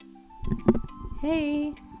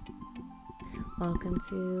Hey, welcome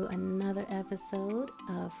to another episode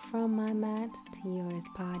of From My Mat to Yours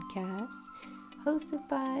podcast, hosted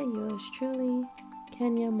by yours truly,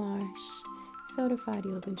 Kenya Marsh, certified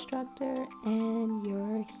yoga instructor and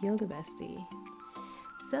your yoga bestie.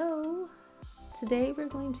 So, today we're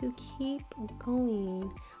going to keep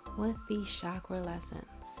going with the chakra lessons.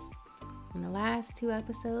 In the last two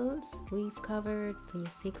episodes, we've covered the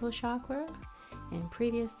sacral chakra, and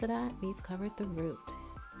previous to that, we've covered the root.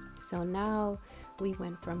 So now we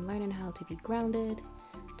went from learning how to be grounded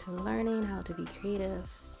to learning how to be creative.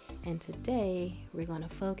 And today we're going to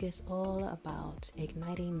focus all about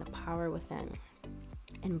igniting the power within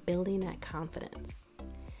and building that confidence.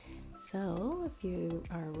 So if you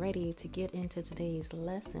are ready to get into today's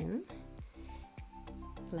lesson,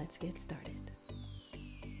 let's get started.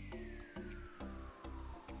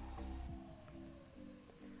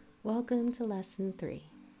 Welcome to lesson 3.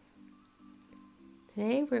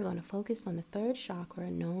 Today we're going to focus on the third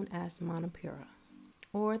chakra known as Manipura,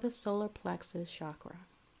 or the solar plexus chakra.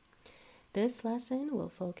 This lesson will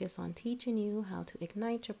focus on teaching you how to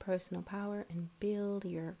ignite your personal power and build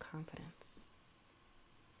your confidence.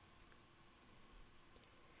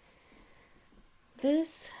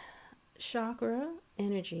 This chakra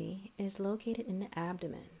energy is located in the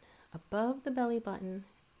abdomen, above the belly button,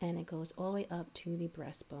 and it goes all the way up to the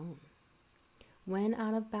breastbone. When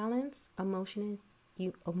out of balance, emotions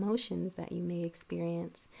that you may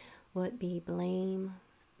experience would be blame,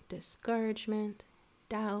 discouragement,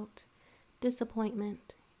 doubt,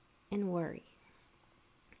 disappointment, and worry.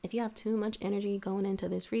 If you have too much energy going into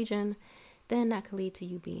this region, then that could lead to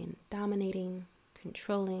you being dominating,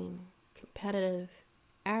 controlling, competitive,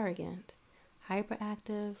 arrogant,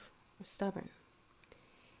 hyperactive, or stubborn.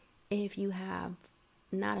 If you have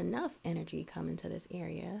not enough energy coming to this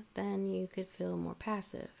area, then you could feel more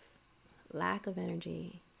passive, lack of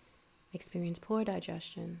energy, experience poor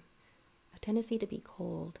digestion, a tendency to be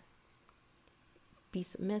cold, be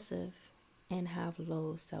submissive, and have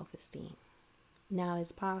low self-esteem. Now,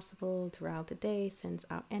 it's possible throughout the day, since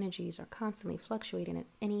our energies are constantly fluctuating at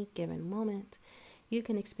any given moment, you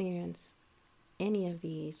can experience any of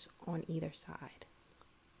these on either side,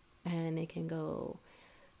 and it can go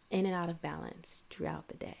in and out of balance throughout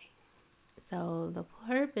the day. So the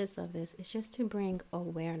purpose of this is just to bring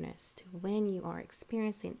awareness to when you are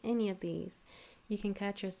experiencing any of these. You can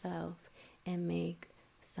catch yourself and make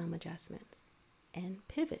some adjustments and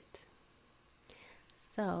pivot.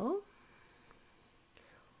 So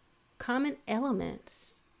common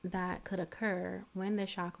elements that could occur when the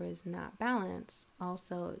chakra is not balanced,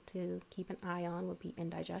 also to keep an eye on, would be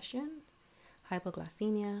indigestion,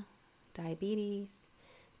 hypoglycemia, diabetes,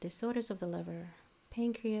 disorders of the liver,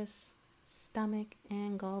 pancreas, stomach,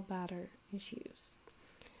 and gallbladder issues.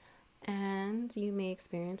 And you may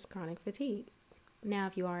experience chronic fatigue. Now,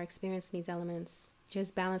 if you are experiencing these elements,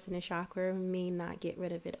 just balancing the chakra may not get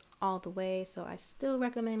rid of it all the way, so I still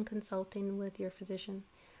recommend consulting with your physician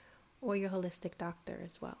or your holistic doctor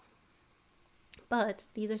as well. But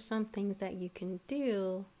these are some things that you can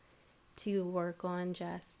do to work on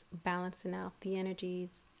just balancing out the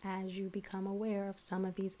energies as you become aware of some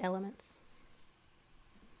of these elements.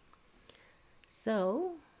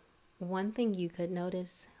 So, one thing you could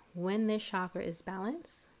notice when this chakra is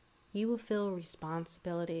balanced, you will feel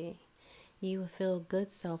responsibility. You will feel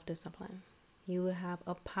good self-discipline. You will have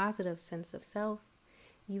a positive sense of self.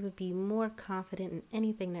 You would be more confident in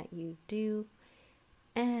anything that you do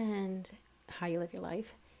and how you live your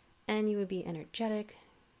life. And you would be energetic,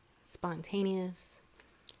 spontaneous,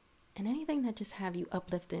 and anything that just have you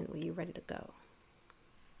uplifting when you're ready to go.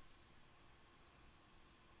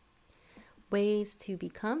 Ways to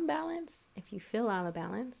become balanced, if you feel out of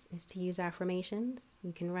balance, is to use affirmations.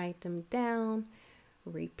 You can write them down,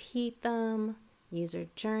 repeat them, use your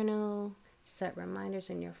journal, set reminders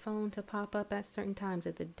in your phone to pop up at certain times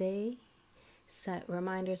of the day, set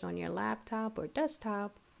reminders on your laptop or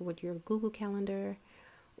desktop with your Google Calendar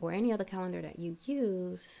or any other calendar that you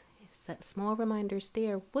use. Set small reminders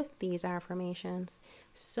there with these affirmations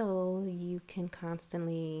so you can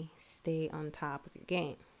constantly stay on top of your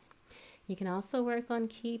game. You can also work on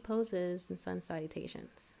key poses and sun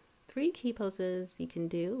salutations. 3 key poses you can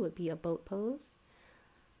do would be a boat pose,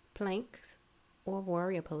 planks, or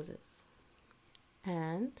warrior poses.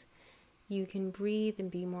 And you can breathe and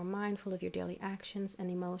be more mindful of your daily actions and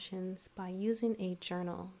emotions by using a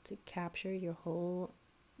journal to capture your whole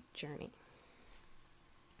journey.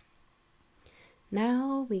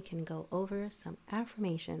 Now we can go over some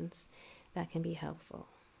affirmations that can be helpful.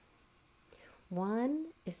 One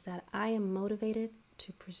is that I am motivated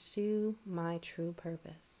to pursue my true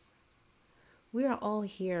purpose. We are all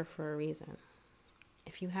here for a reason.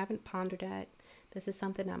 If you haven't pondered that, this is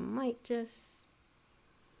something that might just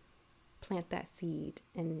plant that seed,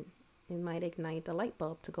 and it might ignite the light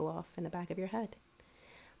bulb to go off in the back of your head.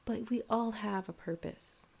 But we all have a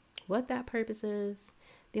purpose. What that purpose is,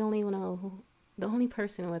 the only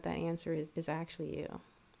person with that answer is actually you.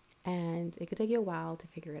 And it could take you a while to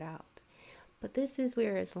figure it out. But this is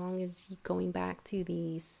where, as long as you going back to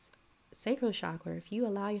the sacral chakra, if you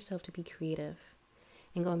allow yourself to be creative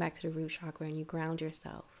and going back to the root chakra and you ground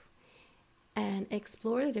yourself and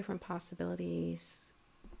explore the different possibilities,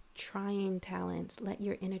 trying talents, let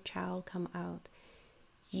your inner child come out,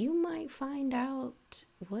 you might find out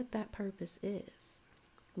what that purpose is.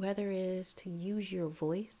 Whether it is to use your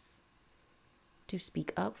voice to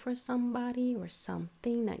speak up for somebody or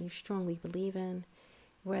something that you strongly believe in,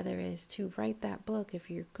 whether it's to write that book. If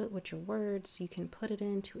you're good with your words, you can put it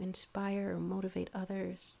in to inspire or motivate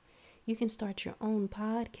others. You can start your own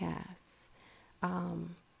podcast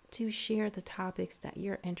to share the topics that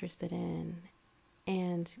you're interested in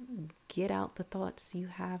and get out the thoughts you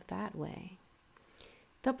have that way.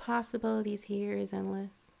 The possibilities here is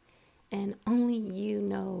endless, and only you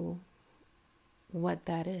know what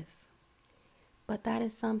that is. But that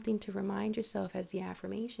is something to remind yourself as the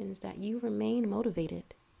affirmations, that you remain motivated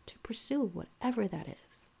to pursue whatever that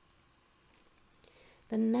is.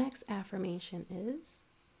 The next affirmation is,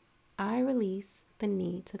 I release the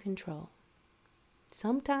need to control.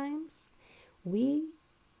 Sometimes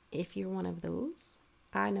if you're one of those,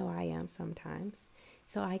 I know I am sometimes,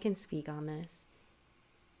 so I can speak on this.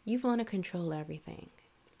 You want to control everything,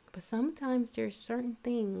 but sometimes there's certain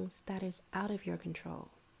things that is out of your control.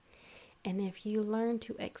 And if you learn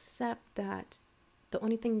to accept that the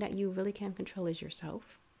only thing that you really can control is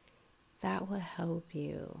yourself, that will help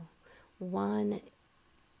you. One,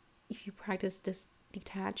 if you practice this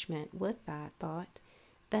detachment with that thought,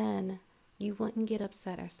 then you wouldn't get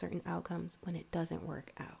upset at certain outcomes when it doesn't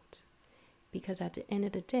work out. Because at the end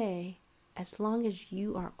of the day, as long as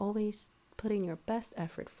you are always putting your best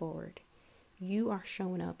effort forward, you are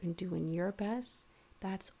showing up and doing your best,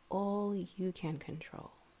 that's all you can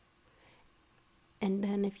control. And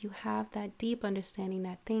then if you have that deep understanding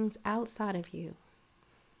that things outside of you,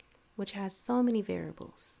 which has so many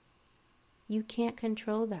variables, you can't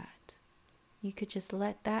control that. You could just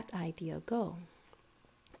let that idea go.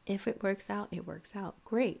 If it works out, it works out.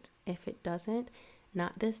 Great. If it doesn't,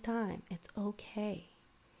 not this time. It's okay.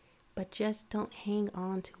 But just don't hang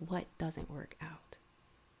on to what doesn't work out.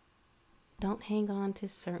 Don't hang on to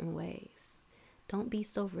certain ways. Don't be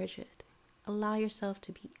so rigid. Allow yourself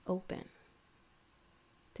to be open,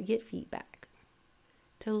 to get feedback,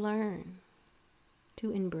 to learn,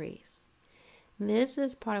 to embrace. This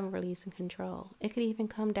is part of release and control. It could even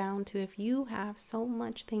come down to, if you have so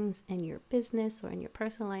much things in your business or in your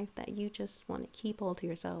personal life that you just want to keep all to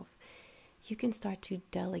yourself, you can start to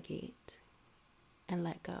delegate and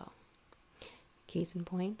let go. Case in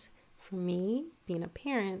point, for me, being a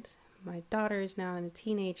parent, my daughter is now in the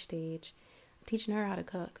teenage stage. I'm teaching her how to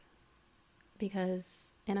cook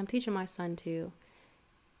and I'm teaching my son too,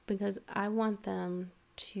 because I want them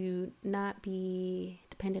to not be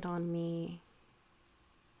dependent on me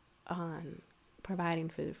on providing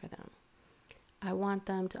food for them. I want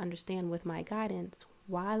them to understand, with my guidance,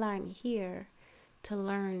 while I'm here, to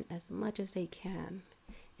learn as much as they can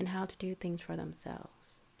and how to do things for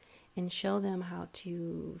themselves, and show them how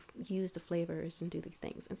to use the flavors and do these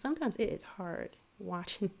things. And sometimes it is hard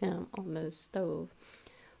watching them on the stove.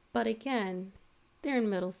 But again, they're in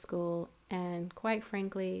middle school, and quite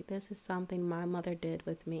frankly, this is something my mother did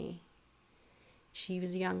with me. She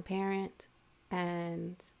was a young parent,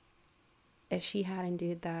 and if she hadn't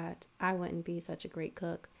did that, I wouldn't be such a great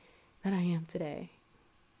cook that I am today.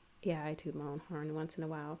 Yeah, I toot my own horn once in a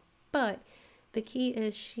while. But the key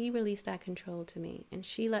is, she released that control to me, and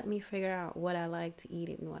she let me figure out what I liked to eat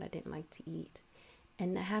and what I didn't like to eat.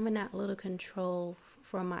 And having that little control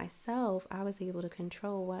for myself, I was able to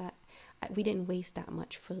control we didn't waste that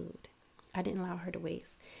much food. I didn't allow her to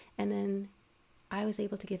waste. And then I was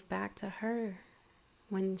able to give back to her.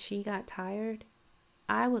 When she got tired,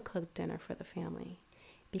 I would cook dinner for the family,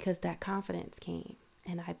 because that confidence came,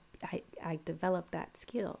 and I developed that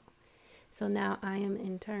skill. So now I am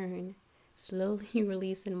in turn slowly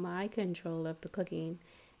releasing my control of the cooking,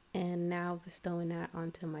 and now bestowing that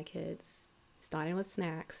onto my kids, starting with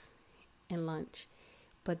snacks and lunch,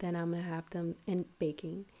 but then I'm going to have them in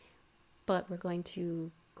baking, but we're going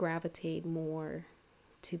to gravitate more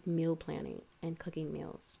to meal planning and cooking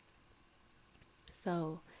meals.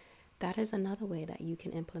 So that is another way that you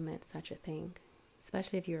can implement such a thing,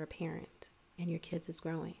 especially if you're a parent and your kids is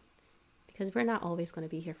growing. because we're not always going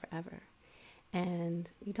to be here forever. And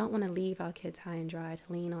we don't want to leave our kids high and dry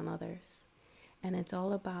to lean on others. And it's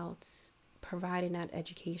all about providing that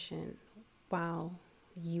education while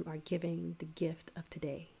you are giving the gift of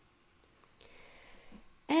today.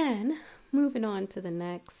 And moving on to the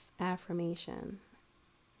next affirmation.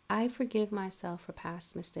 I forgive myself for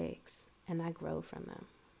past mistakes and I grow from them.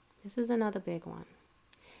 This is another big one.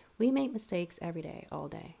 We make mistakes every day, all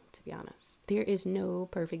day, to be honest. There is no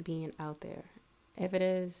perfect being out there. If it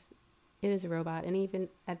is a robot. And even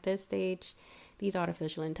at this stage, these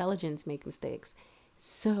artificial intelligence make mistakes.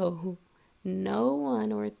 So no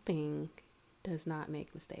one or thing does not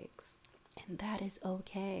make mistakes. And that is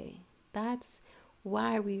okay. That's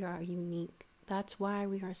why we are unique. That's why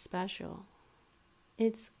we are special.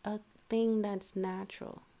 It's a thing that's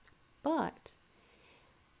natural. But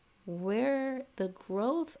where the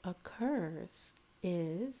growth occurs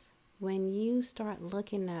is when you start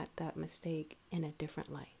looking at that mistake in a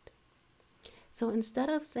different light. So instead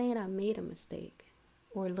of saying I made a mistake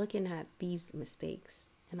or looking at these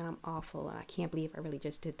mistakes and I'm awful and I can't believe I really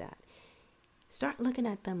just did that, start looking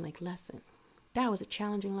at them like lesson. That was a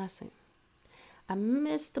challenging lesson. I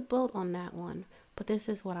missed the boat on that one, but this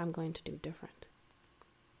is what I'm going to do different.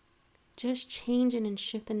 Just changing and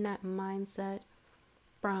shifting that mindset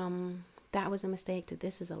from that was a mistake to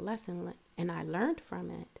this is a lesson and I learned from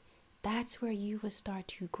it. That's where you will start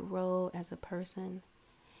to grow as a person.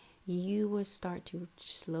 You will start to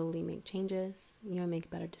slowly make changes. You'll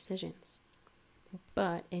make better decisions.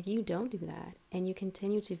 But if you don't do that and you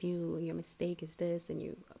continue to view your mistake as this and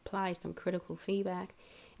you apply some critical feedback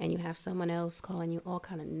and you have someone else calling you all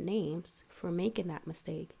kind of names for making that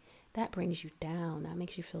mistake, that brings you down. That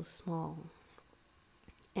makes you feel small.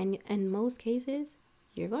 And in most cases,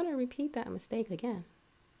 you're going to repeat that mistake again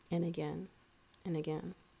and again and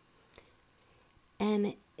again.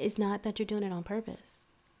 And it's not that you're doing it on purpose.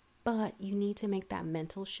 But you need to make that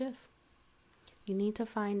mental shift. You need to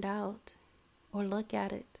find out or look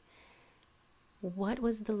at it. What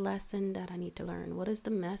was the lesson that I need to learn? What is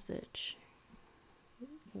the message?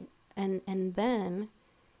 And then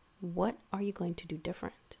what are you going to do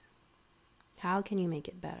different? How can you make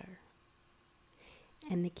it better?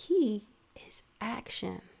 And the key is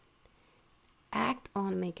action. Act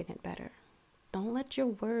on making it better. Don't let your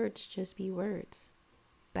words just be words.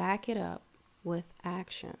 Back it up with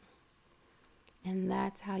action. And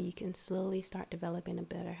that's how you can slowly start developing a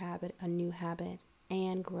better habit, a new habit,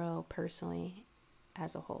 and grow personally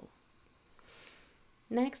as a whole.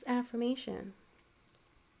 Next affirmation.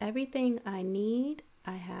 Everything I need,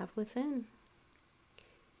 I have within.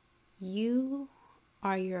 You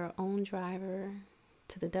are your own driver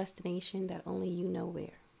to the destination that only you know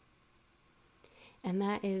where. And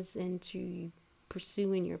that is into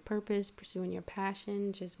pursuing your purpose, pursuing your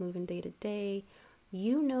passion, just moving day to day.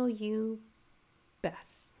 You know you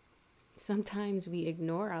best. Sometimes we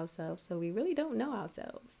ignore ourselves, so we really don't know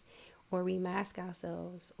ourselves, or we mask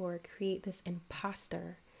ourselves or create this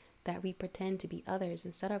imposter that we pretend to be others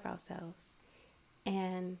instead of ourselves.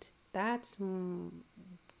 And that's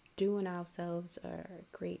doing ourselves a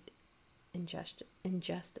great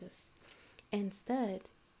injustice. Instead,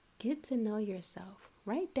 get to know yourself.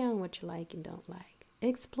 Write down what you like and don't like.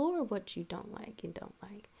 Explore what you don't like and don't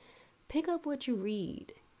like. Pick up what you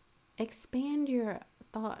read. Expand your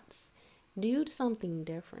thoughts. Do something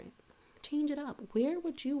different. Change it up. Wear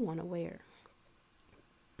what you want to wear.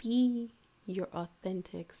 Be your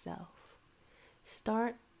authentic self.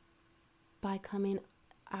 Start by coming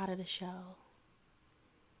out of the shell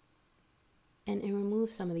and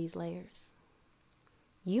remove some of these layers.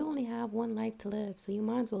 You only have one life to live, so you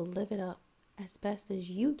might as well live it up as best as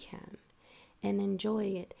you can and enjoy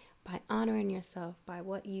it by honoring yourself by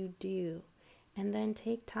what you do. And then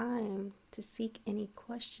take time to seek any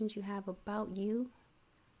questions you have about you.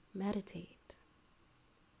 Meditate.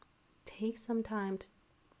 Take some time to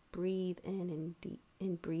breathe in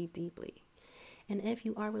and breathe deeply. And if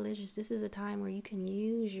you are religious, this is a time where you can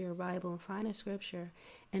use your Bible and find a scripture.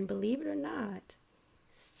 And believe it or not,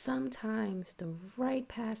 sometimes the right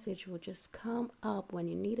passage will just come up when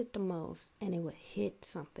you need it the most, and it will hit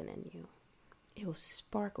something in you. It will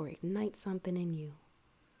spark or ignite something in you.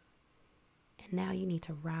 And now you need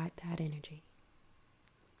to ride that energy.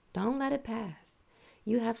 Don't let it pass.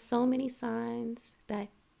 You have so many signs that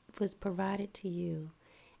was provided to you,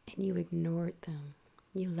 and you ignored them.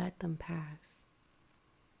 You let them pass.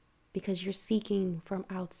 Because you're seeking from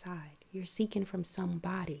outside. You're seeking from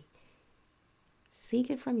somebody. Seek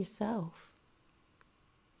it from yourself.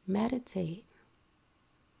 Meditate.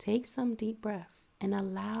 Take some deep breaths and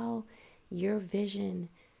allow your vision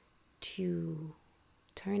to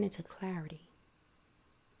turn into clarity.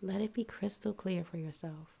 Let it be crystal clear for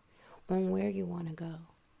yourself on where you want to go.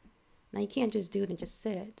 Now, you can't just do it and just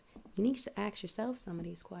sit. You need to ask yourself some of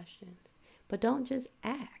these questions. But don't just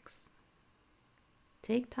ask.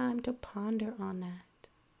 Take time to ponder on that.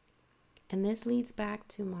 And this leads back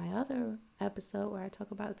to my other episode where I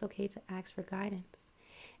talk about it's okay to ask for guidance.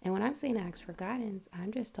 And when I'm saying ask for guidance,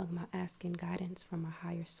 I'm just talking about asking guidance from a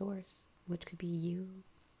higher source, which could be you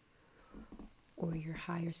or your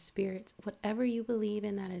higher spirits. Whatever you believe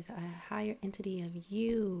in that is a higher entity of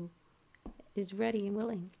you is ready and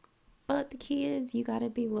willing. But the key is you got to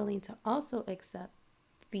be willing to also accept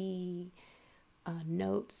the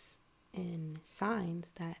notes and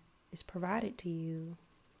signs that is provided to you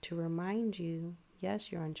to remind you,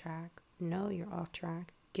 yes, you're on track. No, you're off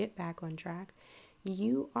track. Get back on track.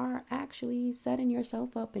 You are actually setting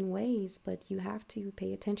yourself up in ways, but you have to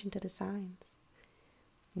pay attention to the signs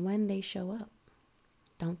when they show up.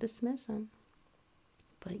 Don't dismiss them.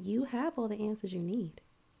 But you have all the answers you need.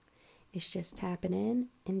 It's just tapping in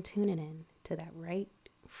and tuning in to that right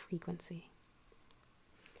frequency.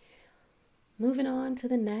 Moving on to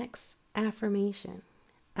the next affirmation.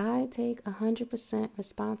 I take 100%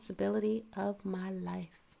 responsibility of my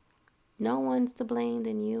life. No one's to blame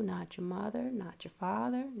than you, not your mother, not your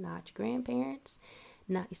father, not your grandparents,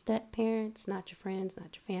 not your step parents, not your friends,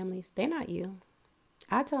 not your families. They're not you.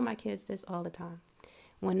 I tell my kids this all the time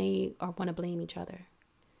when they want to blame each other.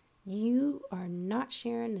 You are not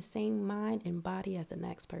sharing the same mind and body as the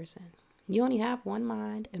next person. You only have one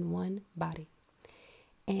mind and one body.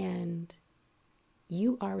 And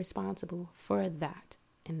you are responsible for that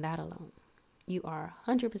and that alone. You are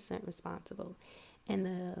 100% responsible. And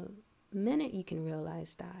the minute you can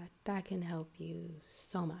realize that, that can help you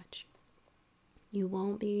so much. You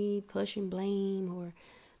won't be pushing blame or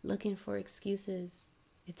looking for excuses.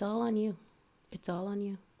 It's all on you. It's all on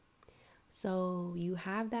you. So you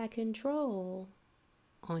have that control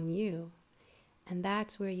on you. And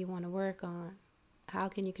that's where you want to work on. How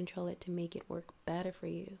can you control it to make it work better for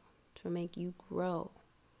you, to make you grow?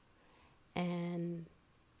 And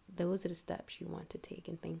those are the steps you want to take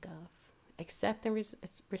and think of. Accepting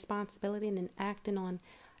responsibility and then acting on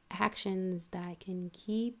actions that can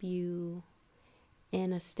keep you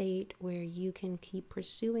in a state where you can keep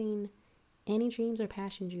pursuing any dreams or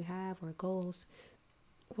passions you have or goals,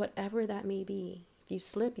 whatever that may be. If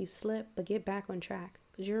you slip, but get back on track.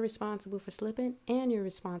 Because you're responsible for slipping and you're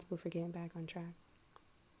responsible for getting back on track.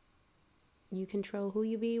 You control who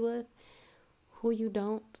you be with, who you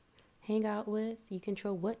don't hang out with. You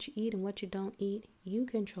control what you eat and what you don't eat. You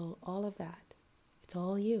control all of that. It's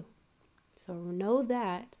all you. So know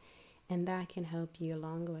that, and that can help you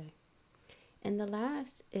along the way. And the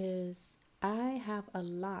last is, I have a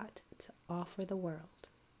lot to offer the world.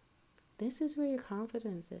 This is where your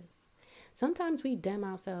confidence is. Sometimes we dim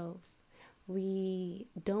ourselves. We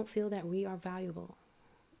don't feel that we are valuable.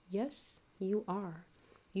 Yes, you are.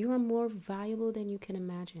 You are more valuable than you can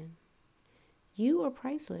imagine. You are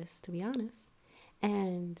priceless, to be honest.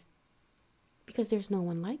 And because there's no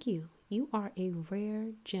one like you, you are a rare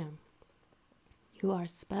gem. You are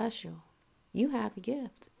special. You have a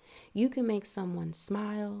gift. You can make someone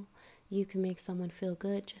smile. You can make someone feel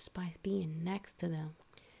good just by being next to them.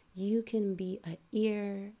 You can be an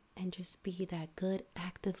ear and just be that good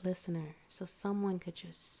active listener. So someone could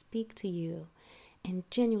just speak to you and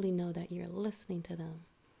genuinely know that you're listening to them.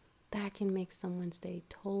 That can make someone's day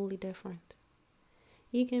totally different.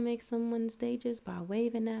 You can make someone's day just by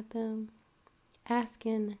waving at them,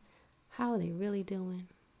 asking how they really doing.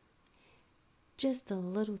 Just the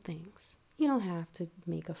little things. You don't have to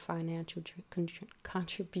make a financial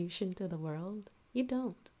contribution to the world. You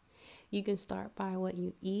don't. You can start by what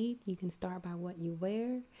you eat. You can start by what you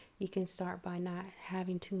wear. You can start by not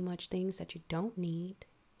having too much things that you don't need.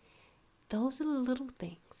 Those are the little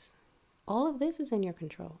things. All of this is in your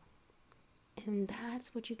control. And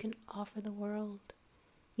that's what you can offer the world.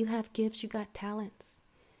 You have gifts, you got talents.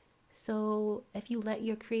 So if you let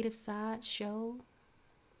your creative side show,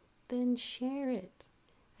 then share it.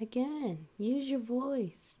 Again, use your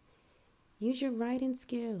voice. Use your writing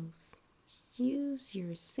skills. Use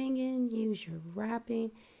your singing, use your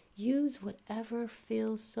rapping. Use whatever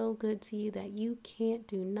feels so good to you that you can't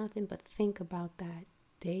do nothing but think about that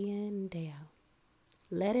day in and day out.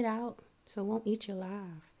 Let it out so it won't eat you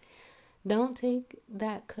alive. Don't take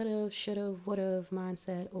that could've, should've, would've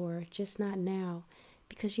mindset or just not now,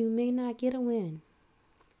 because you may not get a win.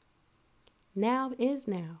 Now is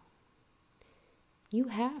now. You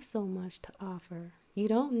have so much to offer. You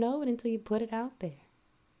don't know it until you put it out there.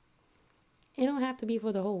 It don't have to be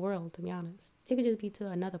for the whole world, to be honest. It could just be to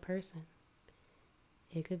another person.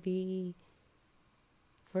 It could be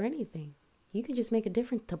for anything. You could just make a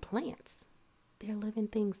difference to plants. They're living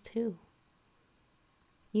things too.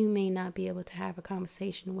 You may not be able to have a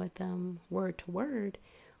conversation with them word to word,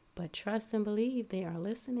 but trust and believe they are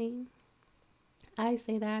listening. I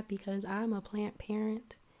say that because I'm a plant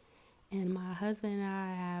parent, and my husband and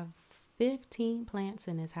I have 15 plants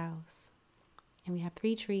in his house. And we have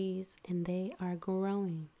 3 trees, and they are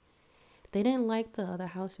growing. They didn't like the other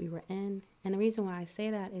house we were in. And the reason why I say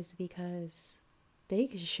that is because they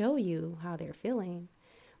can show you how they're feeling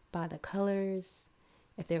by the colors,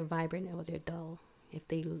 if they're vibrant or they're dull, if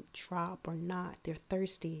they drop or not, they're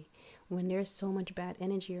thirsty. When there's so much bad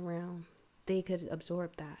energy around, they could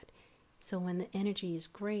absorb that. So when the energy is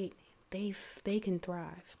great, they can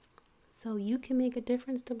thrive. So you can make a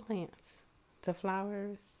difference to plants, to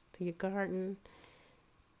flowers, to your garden.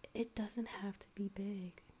 It doesn't have to be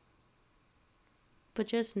big. But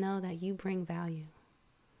just know that you bring value.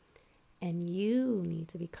 And you need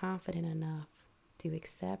to be confident enough to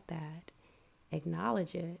accept that,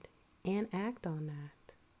 acknowledge it, and act on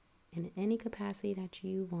that in any capacity that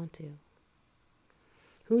you want to.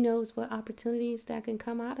 Who knows what opportunities that can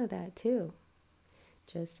come out of that too.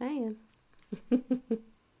 Just saying.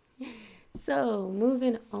 So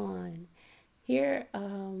moving on. Here,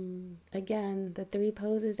 again, the 3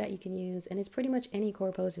 poses that you can use, and it's pretty much any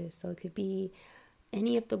core poses. So it could be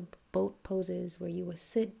any of the boat poses where you would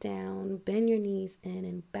sit down, bend your knees in,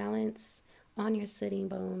 and balance on your sitting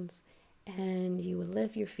bones, and you would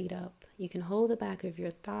lift your feet up. You can hold the back of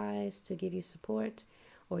your thighs to give you support,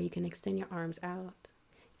 or you can extend your arms out.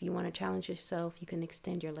 If you want to challenge yourself, you can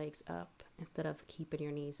extend your legs up instead of keeping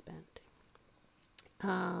your knees bent.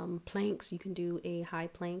 Planks, you can do a high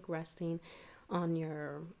plank resting on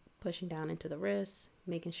your, pushing down into the wrists,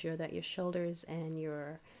 making sure that your shoulders and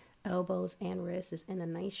your elbows and wrists is in a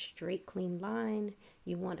nice straight clean line.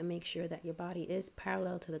 You want to make sure that your body is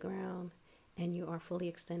parallel to the ground and you are fully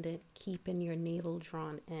extended, keeping your navel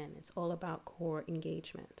drawn in. It's all about core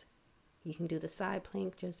engagement. You can do the side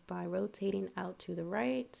plank just by rotating out to the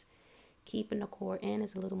right. Keeping the core in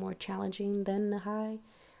is a little more challenging than the high,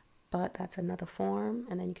 but that's another form.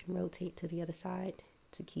 And then you can rotate to the other side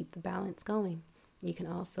to keep the balance going. You can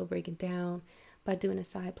also break it down by doing a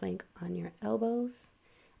side plank on your elbows,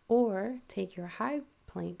 or take your high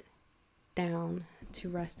plank down to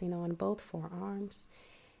resting on both forearms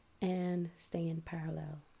and staying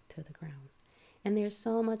parallel to the ground. And there's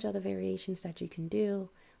so much other variations that you can do,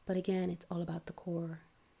 but again, it's all about the core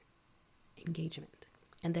engagement.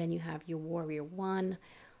 And then you have your warrior 1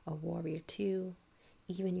 or warrior 2,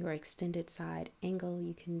 even your extended side angle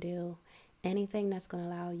you can do. Anything that's going to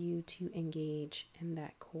allow you to engage in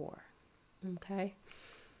that core. Okay?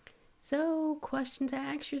 So, question to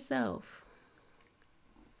ask yourself.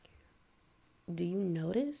 Do you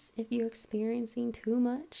notice if you're experiencing too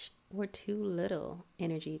much or too little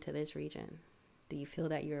energy to this region? Do you feel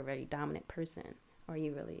that you're a very dominant person, or are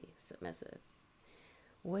you really submissive?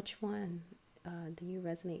 Which one do you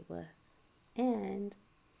resonate with? And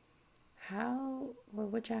how or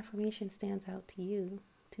which affirmation stands out to you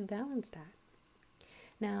to balance that?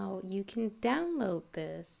 Now, you can download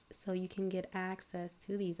this so you can get access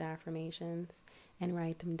to these affirmations and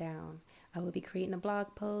write them down. I will be creating a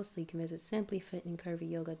blog post, so you can visit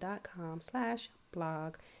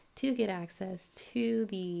simplyfitandcurvyyoga.com/blog to get access to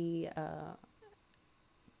the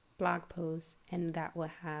blog post, and that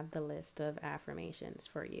will have the list of affirmations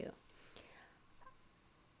for you.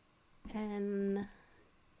 And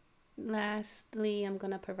lastly, I'm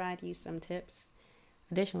going to provide you some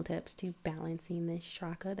additional tips to balancing this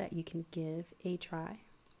chakra that you can give a try.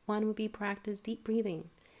 One would be practice deep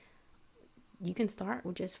breathing. You can start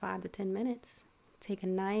with just 5 to 10 minutes. Take a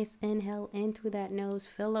nice inhale in through that nose,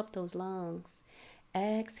 fill up those lungs.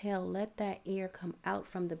 Exhale, let that air come out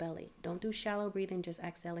from the belly. Don't do shallow breathing, just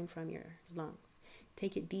exhaling from your lungs.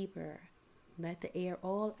 Take it deeper. Let the air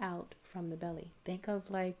all out from the belly. Think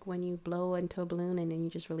of like when you blow into a balloon and then you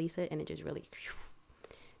just release it and it just really...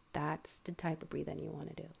 That's the type of breathing you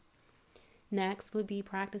want to do. Next would be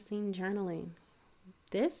practicing journaling.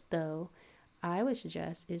 This, though, I would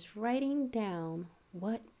suggest is writing down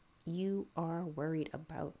what you are worried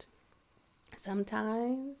about.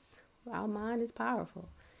 Sometimes our mind is powerful,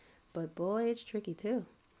 but boy, it's tricky too,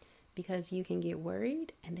 because you can get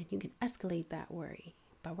worried and then you can escalate that worry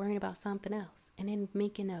by worrying about something else and then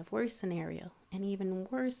making a worse scenario, an even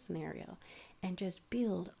worse scenario, and just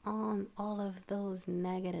build on all of those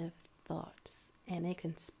negative thoughts, and it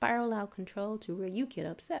can spiral out of control to where you get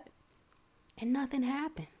upset and nothing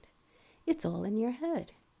happened. It's all in your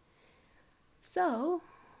head. So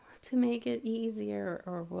to make it easier,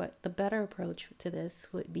 or what the better approach to this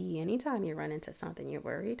would be, anytime you run into something you're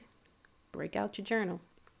worried, break out your journal.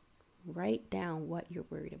 Write down what you're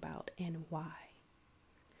worried about and why.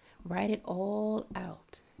 Write it all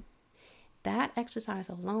out. That exercise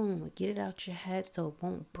alone will get it out your head so it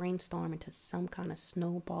won't brainstorm into some kind of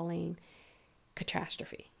snowballing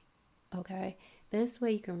catastrophe. Okay? This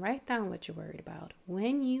way you can write down what you're worried about.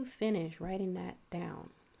 When you finish writing that down,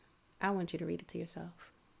 I want you to read it to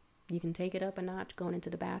yourself. You can take it up a notch, going into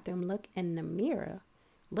the bathroom, look in the mirror,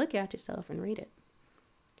 look at yourself and read it.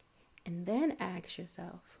 And then ask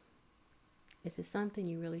yourself, is it something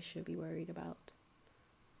you really should be worried about?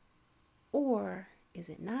 Or is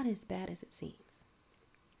it not as bad as it seems?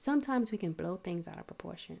 Sometimes we can blow things out of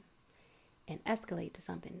proportion and escalate to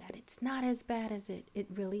something that it's not as bad as it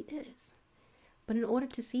really is. But in order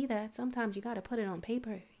to see that, sometimes you got to put it on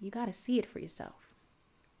paper. You got to see it for yourself.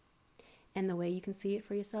 And the way you can see it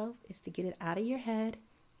for yourself is to get it out of your head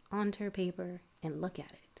onto paper and look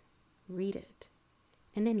at it, read it,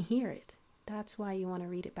 and then hear it. That's why you want to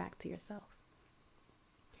read it back to yourself.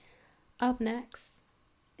 Up next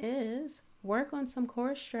is work on some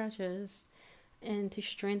core stretches and to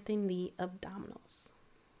strengthen the abdominals.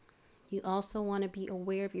 You also want to be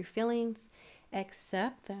aware of your feelings,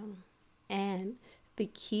 accept them, and the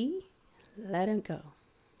key, let it go.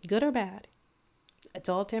 Good or bad, it's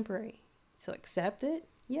all temporary. So accept it,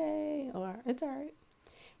 yay, or it's all right,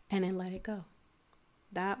 and then let it go.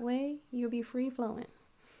 That way you'll be free flowing.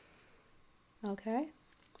 Okay?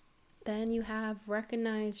 Then you have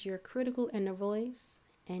recognize your critical inner voice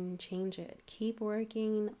and change it. Keep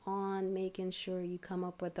working on making sure you come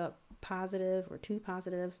up with a positive or two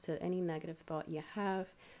positives to any negative thought you have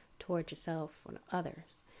towards yourself or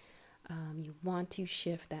others. You want to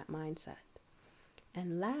shift that mindset.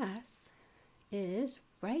 And last is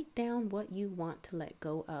write down what you want to let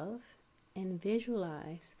go of and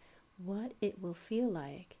visualize what it will feel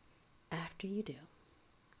like after you do.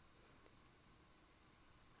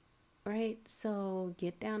 Right? So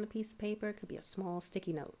get down a piece of paper, it could be a small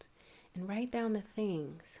sticky note, and write down the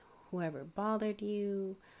things, whoever bothered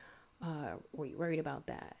you, were you worried about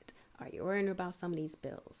that? Are you worried about some of these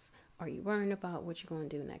bills? Are you worried about what you're going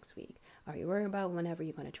to do next week? Are you worried about whenever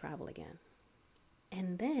you're going to travel again?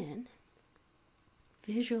 And then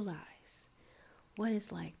visualize what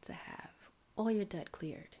it's like to have all your debt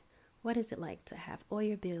cleared. What is it like to have all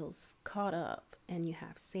your bills caught up and you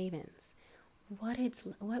have savings? What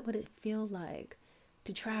would it feel like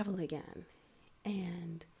to travel again?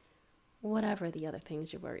 And whatever the other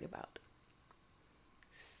things you're worried about.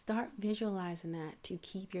 Start visualizing that to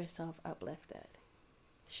keep yourself uplifted.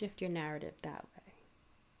 Shift your narrative that way.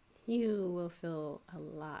 You will feel a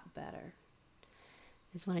lot better.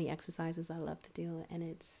 It's one of the exercises I love to do, and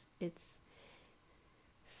it's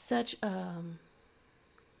such a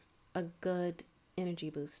good energy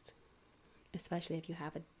boost, especially if you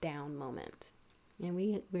have a down moment. And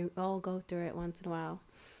we all go through it once in a while,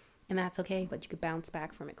 and that's okay, but you could bounce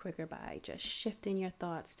back from it quicker by just shifting your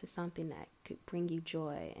thoughts to something that could bring you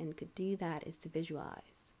joy. And could do that is to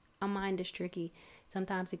visualize. Our mind is tricky.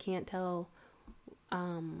 Sometimes it can't tell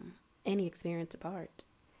any experience apart.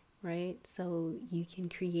 Right? So you can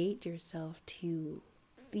create yourself to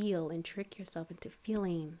feel and trick yourself into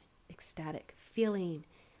feeling ecstatic, feeling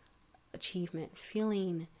achievement,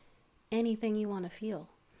 feeling anything you want to feel,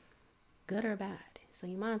 good or bad. So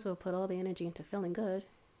you might as well put all the energy into feeling good.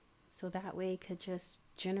 So that way it could just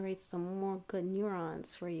generate some more good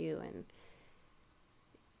neurons for you, and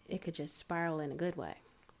it could just spiral in a good way.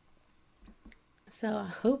 So I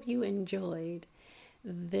hope you enjoyed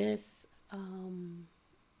this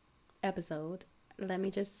episode. Let me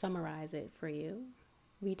just summarize it for you.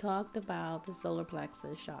 We talked about the solar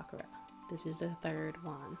plexus chakra. This is the third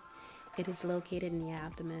one. It is located in the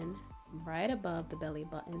abdomen, right above the belly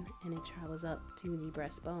button, and it travels up to the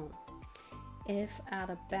breastbone. If out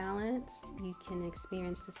of balance, you can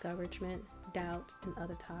experience discouragement, doubt, and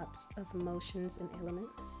other types of emotions and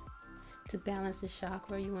elements. To balance the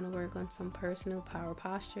chakra, you want to work on some personal power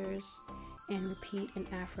postures and repeat an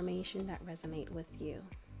affirmation that resonate with you.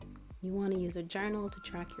 You want to use a journal to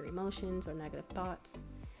track your emotions or negative thoughts,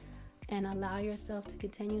 and allow yourself to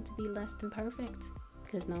continue to be less than perfect,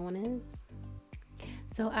 because no one is.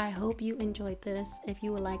 So I hope you enjoyed this. If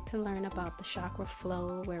you would like to learn about the chakra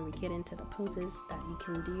flow, where we get into the poses that you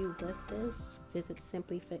can do with this, visit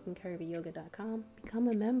simplyfitandcurvyyoga.com. Become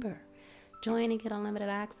a member. Join and get unlimited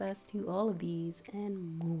access to all of these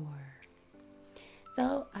and more.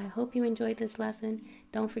 So I hope you enjoyed this lesson.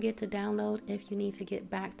 Don't forget to download if you need to get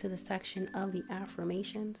back to the section of the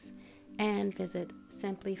affirmations. And visit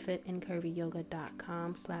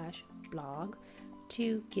simplyfitandcurvyyoga.com/blog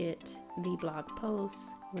to get the blog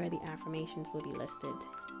posts where the affirmations will be listed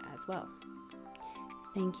as well.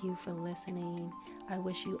 Thank you for listening. I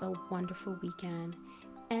wish you a wonderful weekend,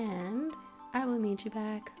 and I will meet you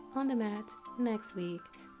back on the mat next week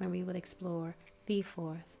when we will explore the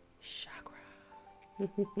fourth chakra.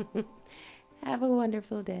 Have a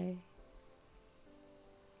wonderful day.